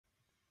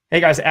Hey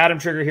guys, Adam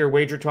Trigger here,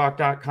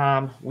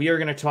 wagertalk.com. We are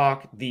going to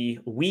talk the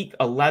Week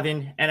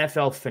 11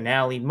 NFL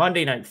finale,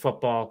 Monday Night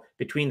Football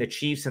between the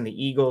Chiefs and the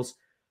Eagles.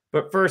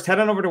 But first, head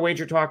on over to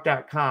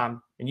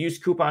wagertalk.com and use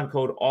coupon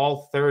code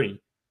ALL30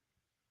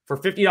 for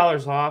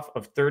 $50 off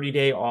of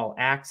 30-day all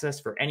access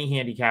for any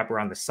handicapper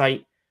on the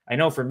site. I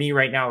know for me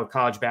right now with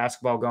college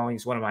basketball going,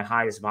 it's one of my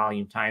highest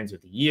volume times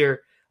of the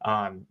year,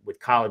 with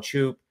college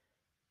hoop,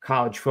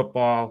 college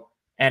football,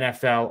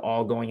 NFL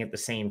all going at the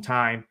same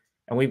time.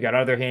 And we've got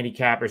other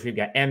handicappers. We've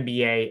got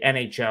NBA,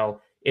 NHL.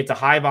 It's a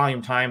high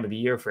volume time of the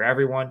year for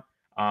everyone.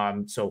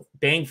 So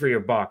bang for your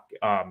buck.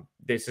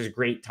 This is a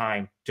great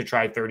time to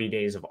try 30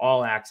 days of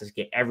all access,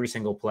 get every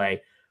single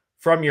play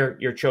from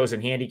your chosen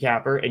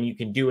handicapper. And you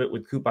can do it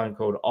with coupon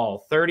code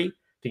ALL30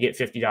 to get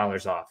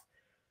 $50 off.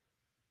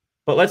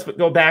 But let's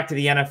go back to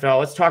the NFL.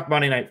 Let's talk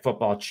Monday Night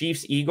Football.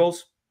 Chiefs,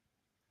 Eagles.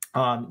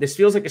 This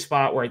feels like a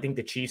spot where I think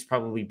the Chiefs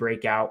probably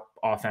break out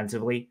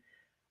offensively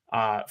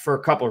for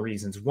a couple of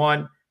reasons.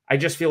 One, I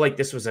just feel like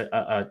this was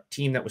a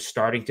team that was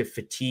starting to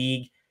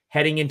fatigue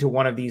heading into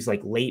one of these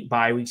like late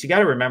bye weeks. You got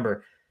to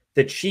remember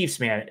the Chiefs,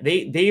 man,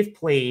 they've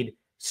played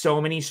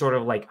so many sort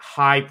of like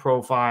high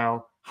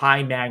profile,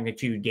 high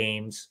magnitude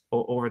games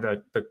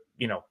over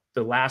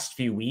the last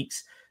few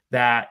weeks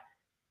that,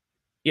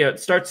 it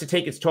starts to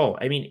take its toll.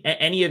 I mean,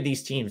 any of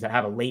these teams that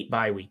have a late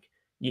bye week,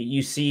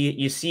 you see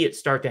it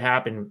start to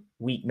happen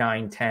week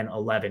 9, 10,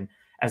 11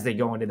 as they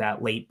go into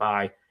that late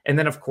bye. And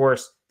then, of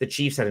course, the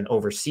Chiefs had an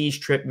overseas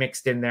trip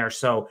mixed in there.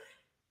 So,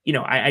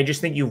 I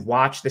just think you've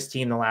watched this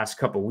team the last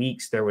couple of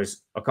weeks. There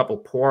was a couple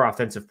poor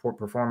offensive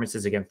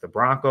performances against the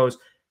Broncos.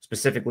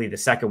 Specifically, the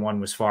second one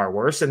was far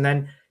worse. And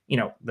then,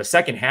 the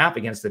second half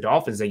against the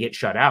Dolphins, they get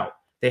shut out.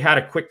 They had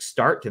a quick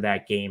start to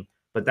that game,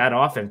 but that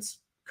offense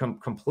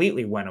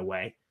completely went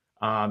away.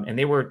 And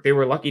they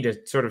were lucky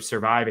to sort of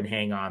survive and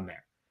hang on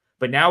there.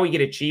 But now we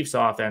get a Chiefs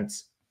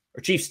offense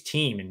or Chiefs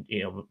team, and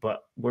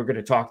but we're going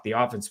to talk the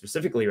offense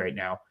specifically right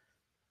now,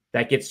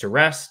 that gets to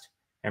rest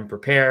and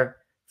prepare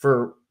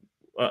for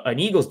an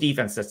Eagles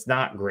defense that's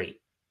not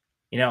great.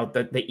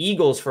 The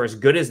Eagles, for as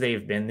good as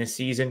they've been this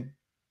season,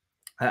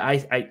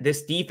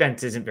 this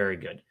defense isn't very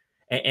good,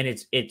 and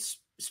it's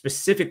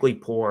specifically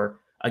poor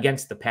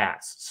against the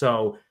pass.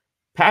 So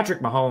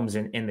Patrick Mahomes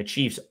and the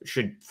Chiefs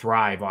should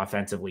thrive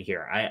offensively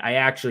here. I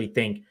actually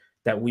think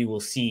that we will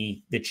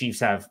see the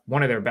Chiefs have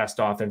one of their best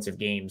offensive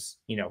games,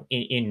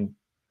 in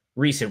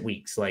recent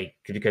weeks,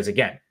 because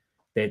again,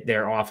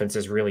 their offense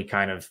has really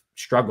kind of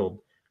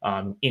struggled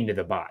into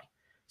the bye.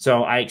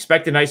 So I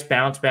expect a nice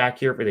bounce back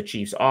here for the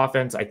Chiefs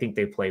offense. I think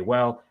they play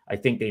well. I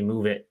think they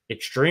move it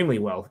extremely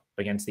well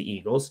against the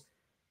Eagles.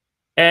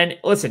 And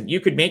listen, you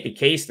could make a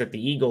case that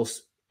the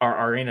Eagles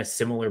are in a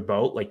similar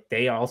boat. Like,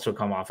 they also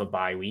come off a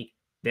bye week.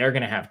 They're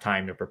going to have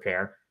time to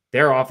prepare.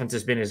 Their offense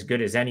has been as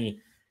good as any,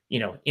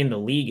 in the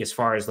league as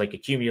far as like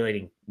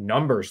accumulating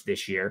numbers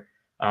this year.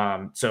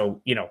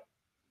 So,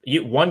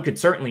 one could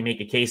certainly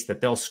make a case that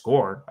they'll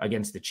score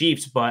against the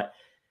Chiefs. But,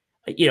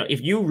 if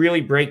you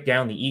really break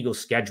down the Eagles'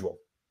 schedule,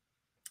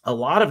 a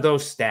lot of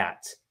those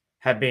stats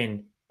have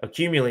been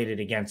accumulated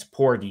against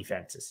poor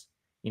defenses.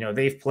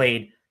 They've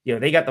played,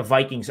 they got the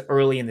Vikings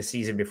early in the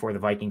season before the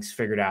Vikings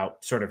figured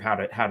out sort of how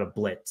to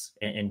blitz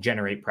and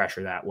generate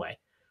pressure that way.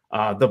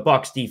 The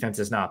Bucs defense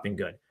has not been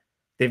good.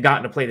 They've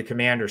gotten to play the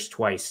Commanders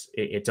twice.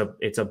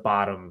 It's a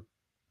bottom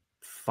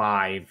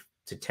 5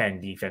 to 10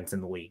 defense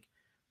in the league.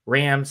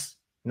 Rams,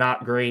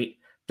 not great.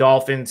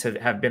 Dolphins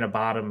have been a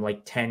bottom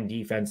 10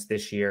 defense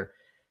this year.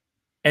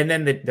 And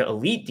then the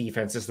elite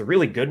defenses, the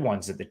really good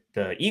ones that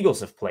the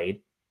Eagles have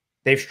played,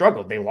 they've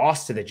struggled. They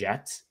lost to the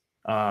Jets.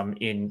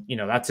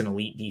 That's an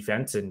elite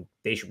defense, and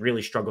they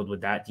really struggled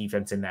with that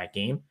defense in that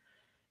game.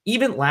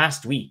 Even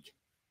last week,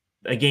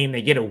 a game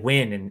they get a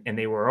win, and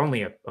they were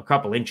only a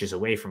couple inches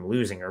away from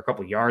losing, or a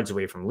couple yards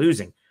away from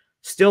losing,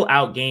 still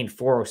outgained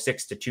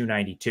 406 to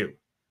 292.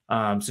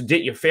 So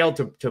you failed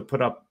to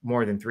put up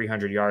more than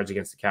 300 yards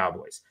against the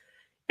Cowboys.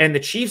 And the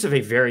Chiefs have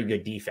a very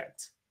good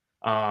defense.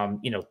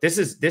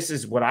 This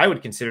is what I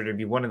would consider to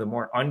be one of the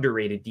more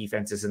underrated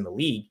defenses in the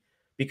league,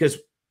 because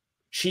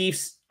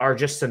Chiefs are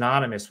just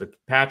synonymous with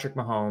Patrick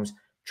Mahomes,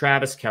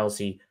 Travis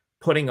Kelce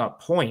putting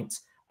up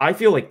points. I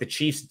feel like the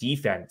Chiefs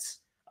defense,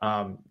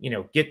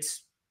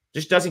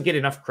 just doesn't get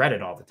enough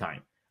credit all the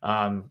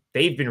time.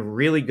 They've been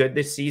really good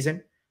this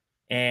season,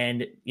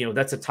 and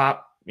that's a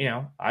top,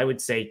 I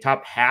would say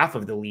top half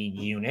of the league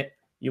unit.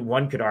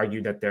 One could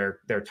argue that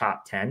they're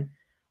top 10.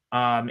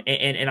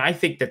 And I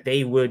think that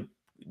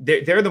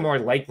they're the more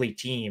likely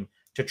team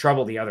to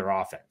trouble the other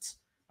offense.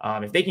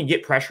 If they can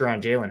get pressure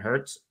on Jalen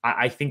Hurts,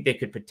 I think they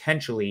could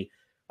potentially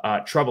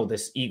trouble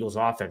this Eagles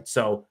offense.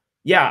 So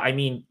yeah, I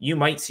mean, you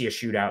might see a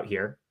shootout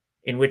here,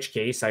 in which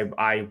case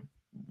I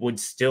would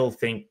still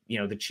think,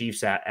 the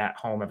Chiefs at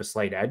home have a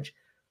slight edge,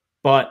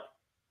 but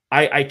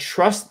I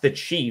trust the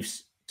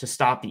Chiefs to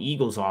stop the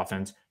Eagles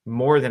offense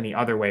more than the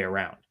other way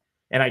around.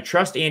 And I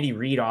trust Andy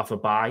Reid off a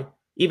bye.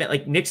 Even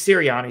like Nick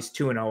Sirianni's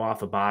 2-0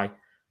 off a bye,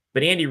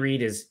 but Andy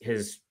Reid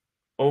has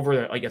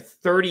over a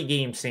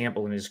 30-game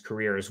sample in his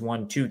career has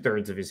won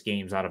 2/3 of his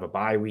games out of a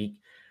bye week.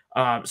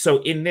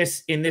 So in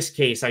this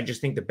case, I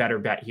just think the better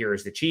bet here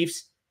is the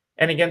Chiefs.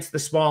 And against the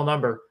small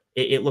number,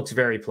 it looks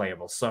very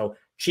playable. So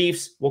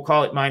Chiefs, we'll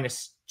call it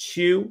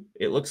 -2.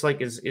 It looks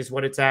like is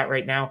what it's at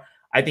right now.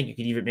 I think you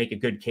could even make a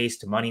good case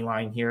to money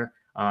line here.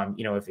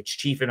 If it's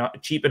cheap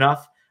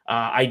enough,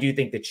 I do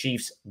think the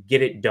Chiefs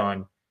get it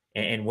done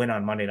and win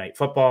on Monday Night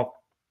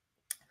Football.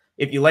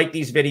 If you like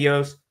these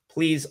videos,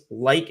 please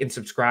like and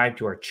subscribe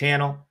to our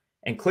channel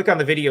and click on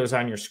the videos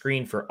on your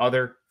screen for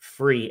other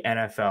free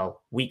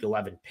NFL Week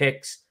 11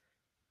 picks.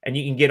 And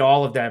you can get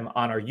all of them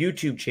on our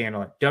YouTube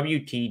channel at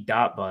wt.buzz/TV.